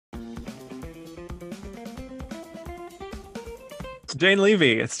Jane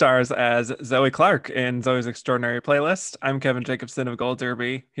Levy stars as Zoe Clark in Zoe's Extraordinary Playlist. I'm Kevin Jacobson of Gold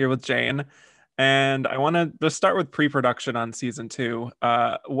Derby here with Jane. And I want to just start with pre-production on season two.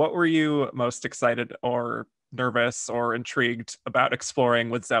 What were you most excited or nervous or intrigued about exploring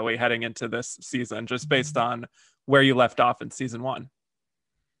with Zoe heading into this season, just based on where you left off in season one?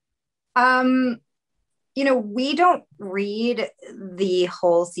 Um, we don't read the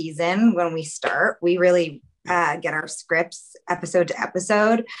whole season when we start. We really get our scripts episode to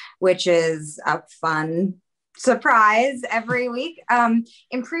episode, which is a fun surprise every week.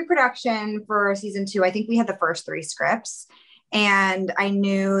 In pre-production for season two, I think we had the first three scripts. And I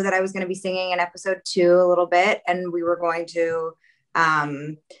knew that I was going to be singing in episode two a little bit, and we were going to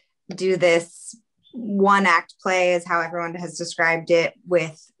um, do this one act play, is how everyone has described it,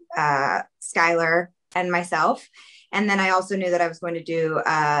 with Skylar and myself. And then I also knew that I was going to do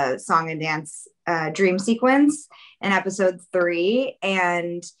a song and dance dream sequence in episode three.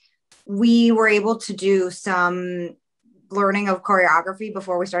 And we were able to do some learning of choreography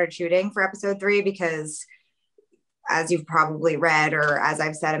before we started shooting for episode three, because as you've probably read, or as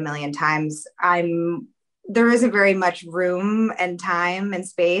I've said a million times, there isn't very much room and time and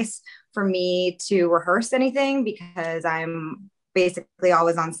space for me to rehearse anything, because I'm basically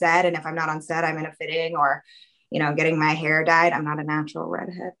always on set. And if I'm not on set, I'm in a fitting or, getting my hair dyed. I'm not a natural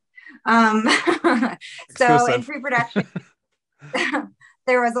redhead. Um, so in Exclusive. pre-production,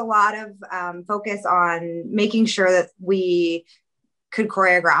 there was a lot of focus on making sure that we could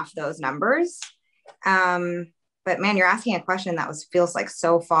choreograph those numbers. But man, you're asking a question that feels like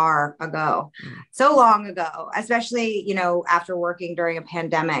so far ago, so long ago, especially, after working during a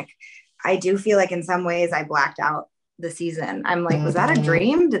pandemic. I do feel like in some ways I blacked out the season. I'm like, was that a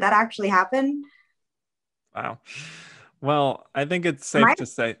dream? Did that actually happen? Wow. Well, I think it's Am safe I to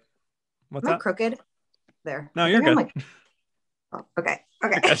say, what's am I that? crooked there? No, I you're think I'm good. like, oh, okay,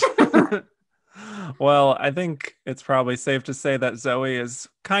 You're okay. good. Well, I think it's probably safe to say that Zoe is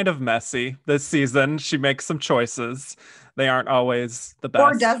kind of messy this season. She makes some choices. They aren't always the Or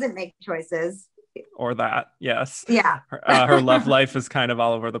best, doesn't make choices. or that, yes. Yeah. Her love life is kind of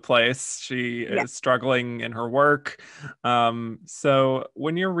all over the place. She Yeah. is struggling in her work. So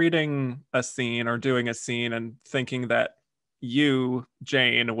when you're reading a scene or doing a scene and thinking that you,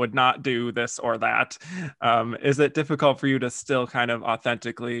 Jane, would not do this or that, is it difficult for you to still kind of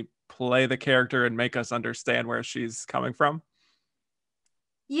authentically play the character and make us understand where she's coming from?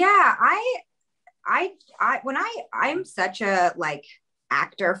 Yeah. I'm such a like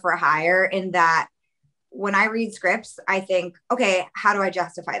actor for hire, in that when I read scripts, I think, okay, how do I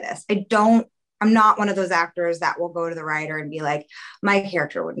justify this? I'm not one of those actors that will go to the writer and be like, my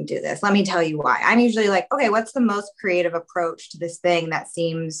character wouldn't do this. Let me tell you why. I'm usually like, okay, what's the most creative approach to this thing that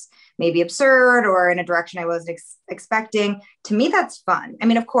seems maybe absurd or in a direction I wasn't expecting? To me, that's fun. I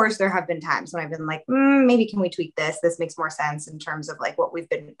mean, of course, there have been times when I've been like, maybe can we tweak this? This makes more sense in terms of like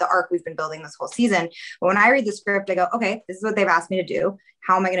the arc we've been building this whole season. But when I read the script, I go, okay, this is what they've asked me to do.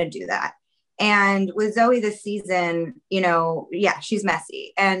 How am I going to do that? And with Zoe this season, yeah, she's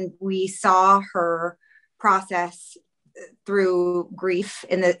messy. And we saw her process through grief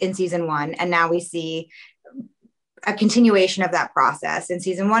in season one. And now we see a continuation of that process. In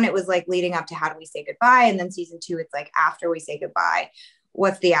season one, it was like leading up to how do we say goodbye. And then season two, it's like after we say goodbye,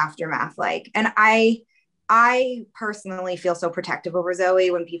 what's the aftermath like? And I personally feel so protective over Zoe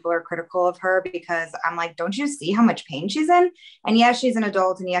when people are critical of her, because I'm like, don't you see how much pain she's in? And yes, she's an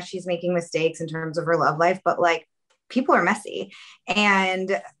adult, and yes, she's making mistakes in terms of her love life, but like, people are messy.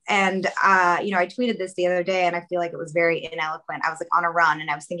 And I tweeted this the other day, and I feel like it was very ineloquent. I was like on a run, and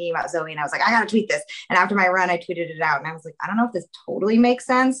I was thinking about Zoe, and I was like, I gotta tweet this. And after my run, I tweeted it out, and I was like, I don't know if this totally makes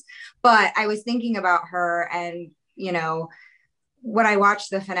sense, but I was thinking about her. And when I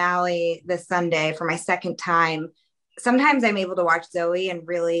watched the finale this Sunday for my second time, sometimes I'm able to watch Zoe and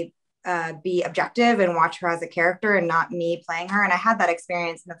really be objective and watch her as a character and not me playing her. And I had that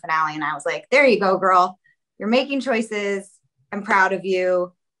experience in the finale, and I was like, there you go, girl. You're making choices. I'm proud of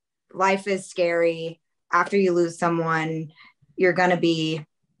you. Life is scary. After you lose someone, you're going to be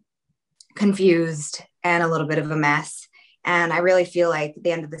confused and a little bit of a mess. And I really feel like at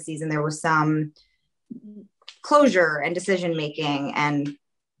the end of the season, there was some closure and decision making. And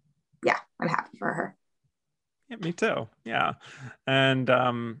yeah, I'm happy for her. Yeah, me too. Yeah. And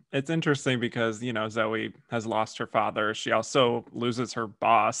it's interesting because, Zoe has lost her father. She also loses her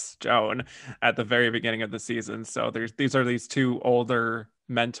boss, Joan, at the very beginning of the season. So these two older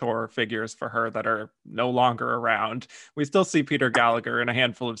mentor figures for her that are no longer around. We still see Peter Gallagher in a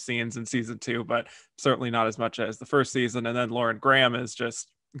handful of scenes in season two, but certainly not as much as the first season. And then Lauren Graham is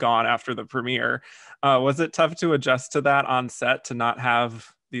just gone after the premiere. Was it tough to adjust to that on set, to not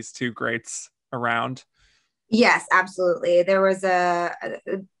have these two greats around? Yes, absolutely. There was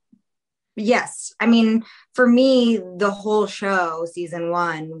yes. I mean, for me, the whole show, season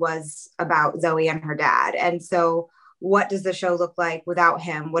one, was about Zoey and her dad. And so, what does the show look like without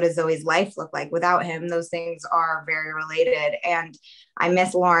him? What does Zoey's life look like without him? Those things are very related. And I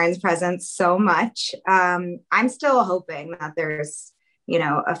miss Lauren's presence so much. I'm still hoping that there's,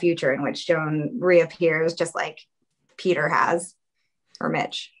 a future in which Joan reappears, just like Peter has, or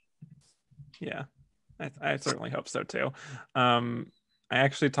Mitch. Yeah, I certainly hope so too. I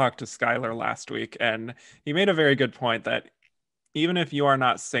actually talked to Skylar last week, and he made a very good point that even if you are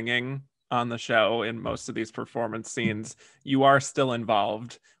not singing on the show in most of these performance scenes, you are still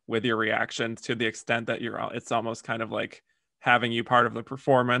involved with your reactions to the extent that it's almost kind of like having you part of the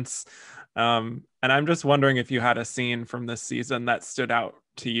performance. And I'm just wondering if you had a scene from this season that stood out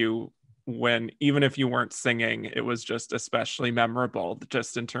to you, when even if you weren't singing, it was just especially memorable,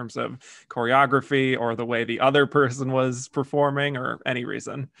 just in terms of choreography or the way the other person was performing, or any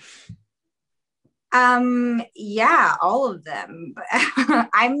reason. Yeah, all of them.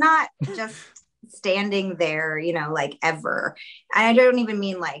 I'm not just standing there, like ever. And I don't even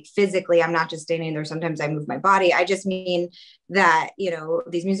mean like physically, I'm not just standing there. Sometimes I move my body. I just mean that,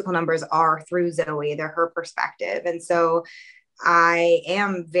 these musical numbers are through Zoey, they're her perspective. And so I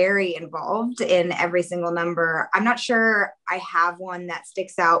am very involved in every single number. I'm not sure I have one that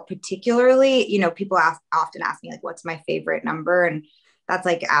sticks out particularly. People often ask me like, what's my favorite number? And that's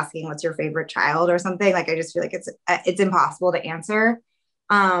like asking what's your favorite child or something. Like, I just feel like it's impossible to answer.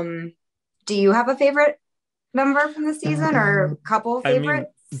 Do you have a favorite number from the season, or couple I mean,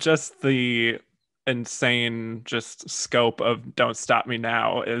 favorites? just the insane just scope of Don't Stop Me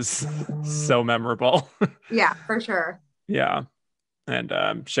Now is so memorable. Yeah, for sure. Yeah.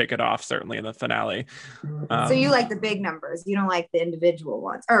 And Shake It Off, certainly in the finale. So you like the big numbers. You don't like the individual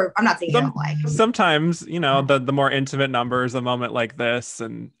ones. Or I'm not saying you don't like. Sometimes, the more intimate numbers, a moment like this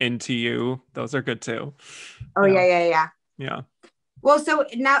and Into You, those are good too. Oh, yeah. Yeah. Well, so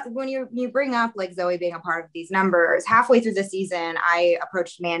now when you bring up like Zoey being a part of these numbers, halfway through the season, I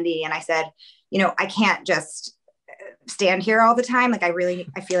approached Mandy and I said, I can't just stand here all the time. Like, I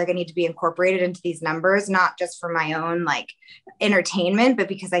feel like I need to be incorporated into these numbers, not just for my own like entertainment, but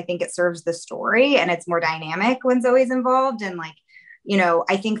because I think it serves the story and it's more dynamic when Zoey's involved. And like,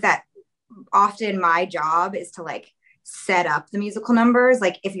 I think that often my job is to like set up the musical numbers.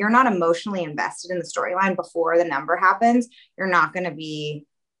 Like, if you're not emotionally invested in the storyline before the number happens, you're not going to be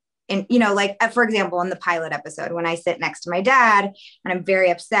in, like, for example, in the pilot episode, when I sit next to my dad and I'm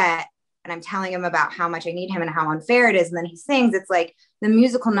very upset and I'm telling him about how much I need him and how unfair it is, and then he sings, it's like the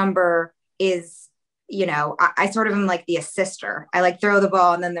musical number is, I sort of am like the assister. I like throw the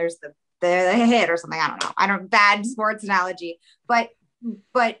ball and then there's the hit or something. I don't know. Bad sports analogy, but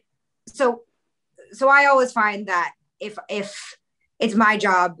so I always find that if it's my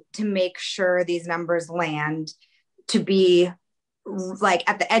job to make sure these numbers land, to be like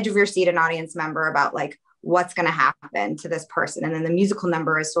at the edge of your seat, an audience member, about like what's going to happen to this person. And then the musical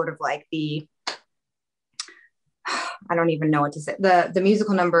number is sort of like I don't even know what to say. The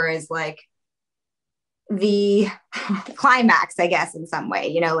musical number is like the climax, I guess, in some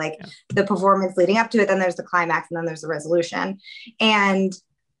way, like the performance leading up to it. Then there's the climax and then there's the resolution. And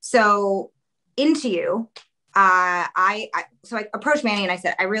so Into You, so I approached Manny and I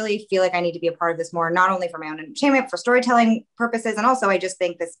said, I really feel like I need to be a part of this more, not only for my own entertainment, for storytelling purposes. And also I just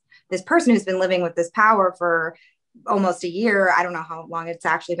think this person who's been living with this power for almost a year, I don't know how long it's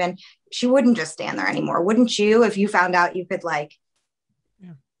actually been, she wouldn't just stand there anymore. Wouldn't you, if you found out you could like,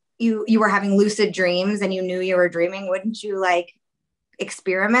 you were having lucid dreams and you knew you were dreaming, wouldn't you like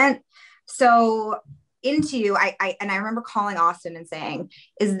experiment? So Into You, I remember calling Austin and saying,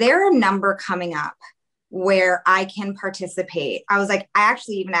 is there a number coming up where I can participate? I was like, I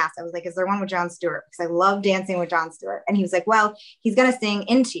actually even asked, I was like, is there one with Jon Stewart? Because I love dancing with Jon Stewart. And he was like, well, he's going to sing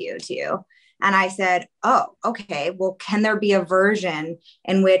Into You to you. And I said, oh, okay, well, can there be a version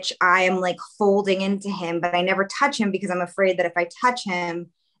in which I am like folding into him, but I never touch him because I'm afraid that if I touch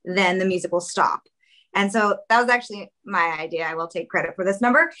him, then the music will stop. And so that was actually my idea. I will take credit for this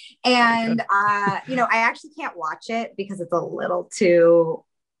number. And, I actually can't watch it because it's a little too,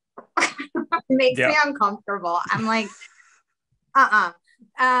 it makes me uncomfortable. I'm like,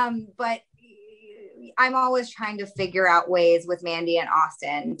 but I'm always trying to figure out ways with Mandy and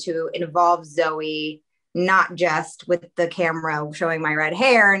Austin to involve Zoey, not just with the camera showing my red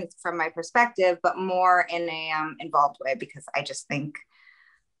hair and from my perspective, but more in a involved way, because I just think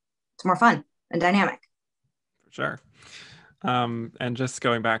it's more fun and dynamic. For sure. And just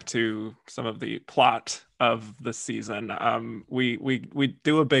going back to some of the plot of the season, we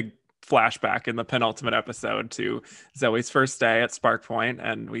do a big flashback in the penultimate episode to Zoe's first day at Spark Point,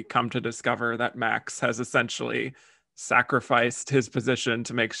 and we come to discover that Max has essentially sacrificed his position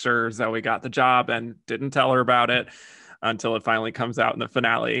to make sure Zoe got the job and didn't tell her about it until it finally comes out in the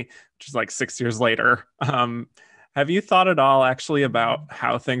finale, which is like 6 years later. Have you thought at all actually about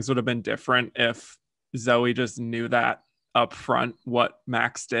how things would have been different if Zoe just knew that up front, what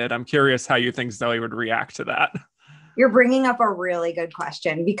Max did? I'm curious how you think Zoe would react to that. You're bringing up a really good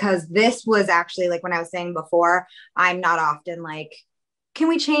question, because this was actually, like when I was saying before, I'm not often like, can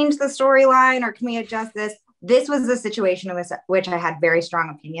we change the storyline or can we adjust this? This was a situation in which I had very strong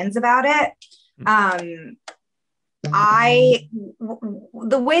opinions about it. The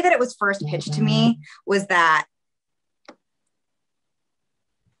way that it was first pitched to me was that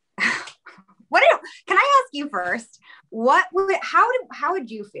can I ask you first, how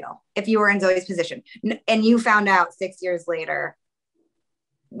would you feel if you were in Zoe's position and you found out 6 years later?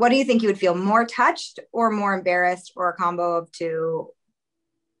 What do you think you would feel? More touched or more embarrassed, or a combo of two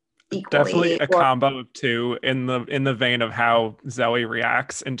equally? Definitely a combo of two, in the vein of how Zoe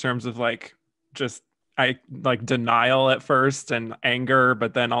reacts, in terms of like just denial at first and anger,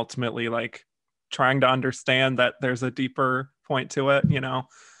 but then ultimately like trying to understand that there's a deeper point to it,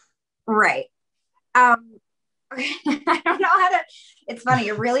 Right. I don't know how to. It's funny,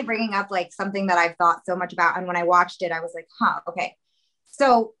 you're really bringing up like something that I've thought so much about, and when I watched it I was like, okay.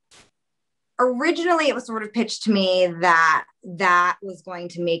 So originally it was sort of pitched to me that was going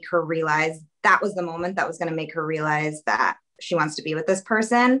to make her realize, that was the moment that was going to make her realize that she wants to be with this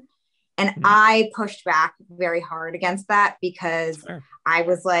person. And I pushed back very hard against that, because I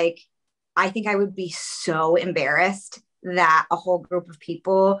was like, I think I would be so embarrassed that a whole group of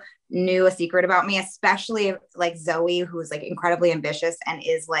people knew a secret about me, especially like Zoe, who's like incredibly ambitious and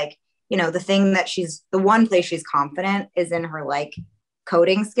is like, the one place she's confident is in her like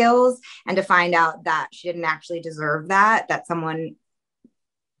coding skills. And to find out that she didn't actually deserve that someone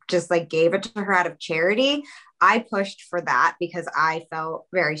just like gave it to her out of charity, I pushed for that, because I felt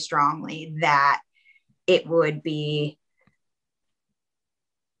very strongly that it would be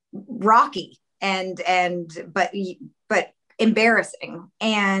rocky but embarrassing.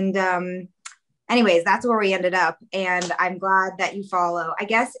 And anyways, that's where we ended up, and I'm glad that you follow. I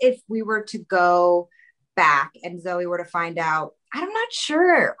guess if we were to go back and Zoe were to find out, I'm not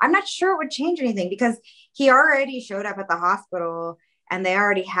sure it would change anything, because he already showed up at the hospital and they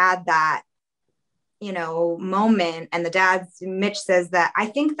already had that moment. And Mitch says that, I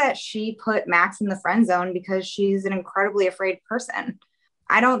think that she put Max in the friend zone because she's an incredibly afraid person.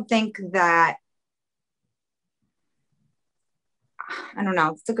 I don't think that, I don't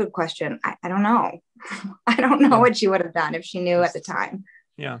know. It's a good question. I don't know. I don't know what she would have done if she knew at the time.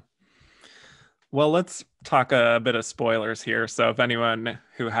 Yeah. Well, let's talk a bit of spoilers here. So if anyone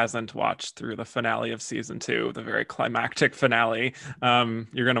who hasn't watched through the finale of season 2, the very climactic finale,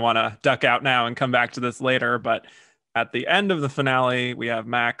 you're going to want to duck out now and come back to this later. But at the end of the finale, we have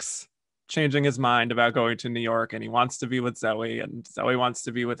Max changing his mind about going to New York, and he wants to be with Zoe, and Zoe wants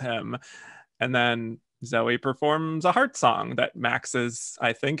to be with him. And then Zoe performs a heart song that Max is,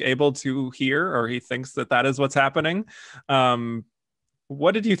 I think, able to hear, or he thinks that is what's happening.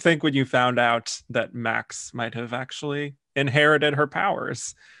 What did you think when you found out that Max might have actually inherited her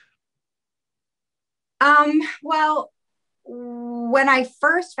powers? Well, when I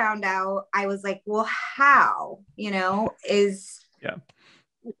first found out, I was like, well, how,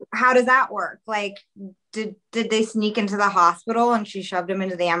 how does that work? Like, did they sneak into the hospital and she shoved him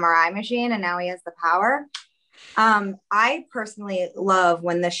into the MRI machine and now he has the power? I personally love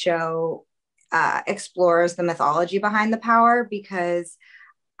when the show explores the mythology behind the power, because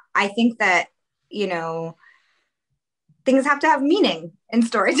I think that, things have to have meaning in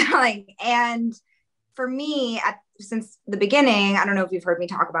storytelling. And for me, since the beginning, I don't know if you've heard me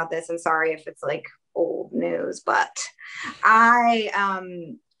talk about this, and sorry if it's like old news, but I've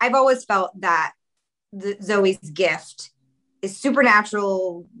always felt that Zoe's gift, is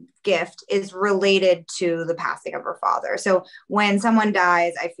supernatural gift, is related to the passing of her father. So when someone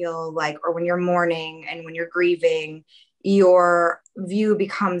dies, I feel like, or when you're mourning and when you're grieving, your worldview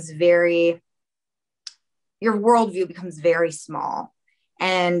becomes very small.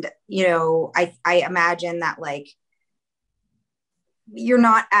 And, I imagine that like, you're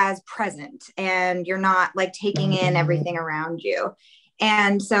not as present and you're not like taking in everything around you.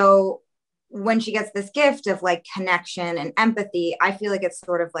 And so when she gets this gift of like connection and empathy, I feel like it's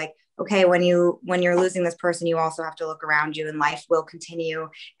sort of like, okay, when you're losing this person, you also have to look around you, and life will continue.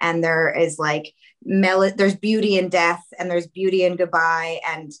 And there is like there's beauty in death, and there's beauty in goodbye,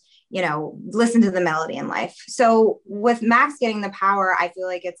 and listen to the melody in life. So with Max getting the power, I feel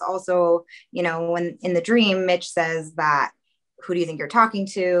like it's also, when in the dream, Mitch says that, who do you think you're talking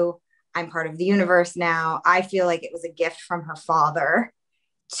to? I'm part of the universe now. I feel like it was a gift from her father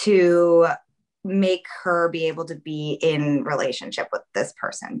to make her be able to be in relationship with this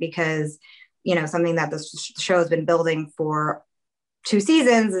person, because something that this show has been building for 2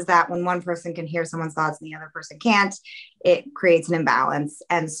 seasons is that when one person can hear someone's thoughts and the other person can't, it creates an imbalance.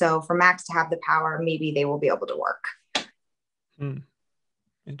 And so for Max to have the power, maybe they will be able to work.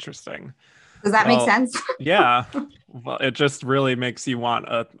 Interesting. Does that make sense? Yeah. Well, it just really makes you want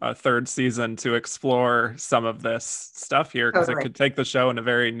a third season to explore some of this stuff here, because it could take the show in a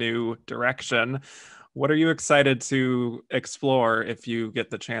very new direction. What are you excited to explore if you get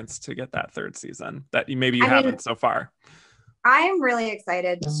the chance to get that third season that maybe you haven't so far? I am really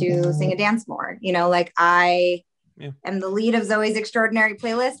excited to sing and dance more. I am the lead of Zoey's Extraordinary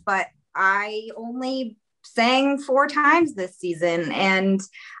Playlist, but I only sang 4 times this season, and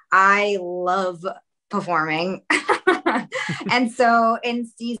I love performing. And so in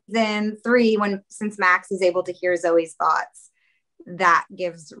season 3, since Max is able to hear Zoey's thoughts, that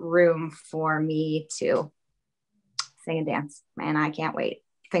gives room for me to sing and dance. Man, I can't wait.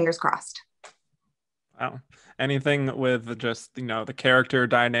 Fingers crossed. Wow. Anything with just, the character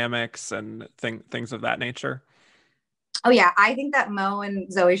dynamics and things of that nature? Oh yeah. I think that Mo and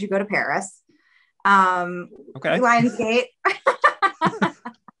Zoey should go to Paris. Okay. Lionsgate.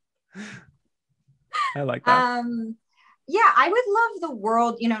 I like that. Yeah, I would love the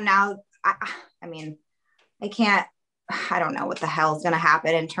world, now, I mean, I don't know what the hell is going to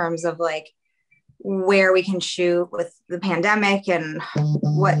happen in terms of like where we can shoot with the pandemic and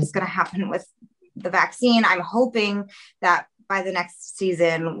what's going to happen with the vaccine. I'm hoping that by the next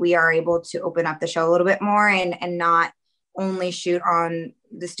season, we are able to open up the show a little bit more and not only shoot on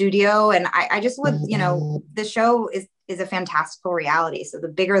the studio. And I just would, the show is a fantastical reality. So the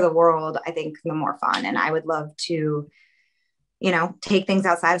bigger the world, I think the more fun. And I would love to, take things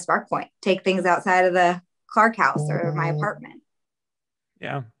outside of Spark Point, take things outside of the Clark house or my apartment.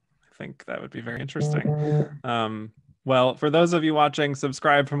 Yeah, I think that would be very interesting. Well, for those of you watching,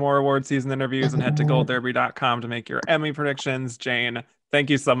 subscribe for more award season interviews and head to goldderby.com to make your Emmy predictions. Jane,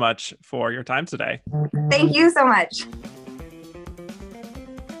 thank you so much for your time today. Thank you so much.